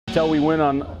Until we win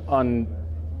on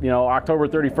October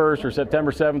 31st or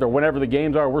September 7th or whenever the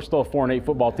games are, we're still a 4-8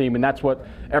 football team, and that's what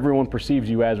everyone perceives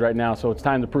you as right now. So it's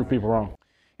time to prove people wrong.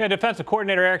 Yeah, defensive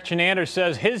coordinator Erik Chandler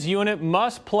says his unit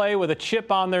must play with a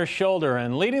chip on their shoulder,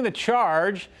 and leading the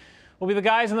charge will be the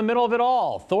guys in the middle of it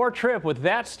all. Thor Tripp with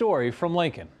that story from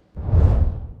Lincoln.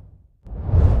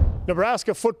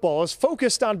 Nebraska football is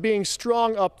focused on being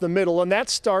strong up the middle, and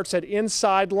that starts at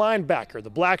inside linebacker.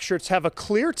 The Blackshirts have a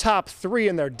clear top three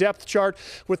in their depth chart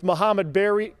with Muhammad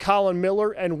Berry, Colin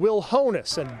Miller, and Will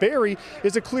Honus. And Berry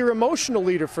is a clear emotional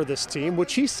leader for this team,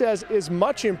 which he says is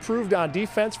much improved on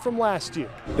defense from last year.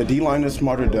 The D-line is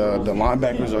smarter, the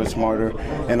linebackers are smarter,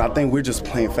 and I think we're just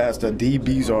playing fast. The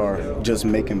DBs are just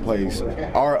making plays.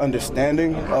 Our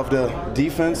understanding of the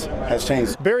defense has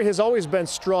changed. Berry has always been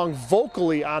strong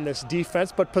vocally on this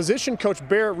defense, but position coach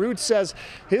Barrett Ruud says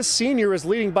his senior is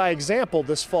leading by example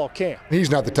this fall camp.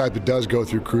 He's not the type that does go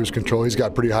through cruise control. He's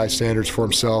got pretty high standards for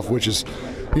himself, which is,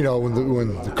 when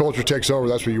the culture takes over,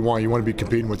 that's what you want. You want to be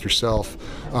competing with yourself.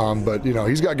 But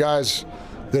he's got guys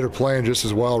that are playing just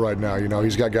as well right now.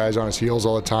 He's got guys on his heels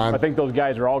all the time. I think those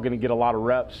guys are all going to get a lot of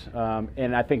reps,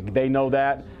 and I think they know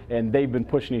that, and they've been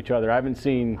pushing each other. I haven't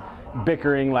seen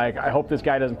bickering like, I hope this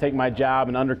guy doesn't take my job,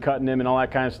 and undercutting him and all that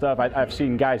kind of stuff. I've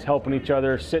seen guys helping each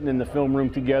other, sitting in the film room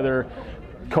together,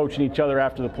 coaching each other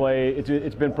after the play.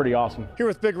 It's been pretty awesome. Here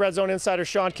with Big Red Zone insider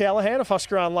Sean Callahan of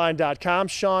HuskerOnline.com.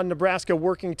 Sean, Nebraska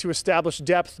working to establish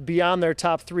depth beyond their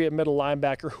top three at middle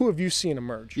linebacker. Who have you seen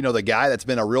emerge? The guy that's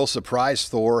been a real surprise,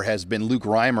 Thor, has been Luke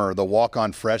Reimer, the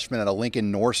walk-on freshman at a Lincoln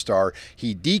North Star.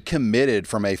 He decommitted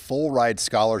from a full-ride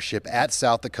scholarship at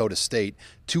South Dakota State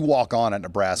to walk on at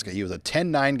Nebraska. He was a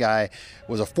 10-9 guy,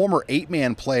 was a former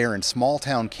 8-man player in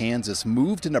small-town Kansas,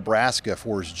 moved to Nebraska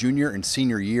for his junior and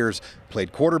senior years,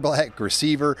 played quarterback,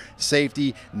 receiver,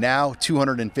 safety, now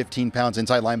 215 pounds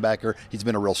inside linebacker. He's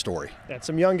been a real story. And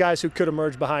some young guys who could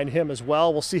emerge behind him as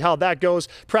well. We'll see how that goes.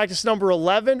 Practice number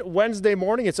 11, Wednesday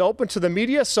morning. It's open to the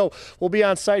media, so we'll be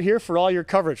on site here for all your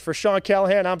coverage. For Sean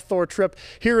Callahan, I'm Thor Tripp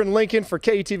here in Lincoln for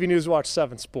KETV News Watch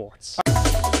 7 Sports.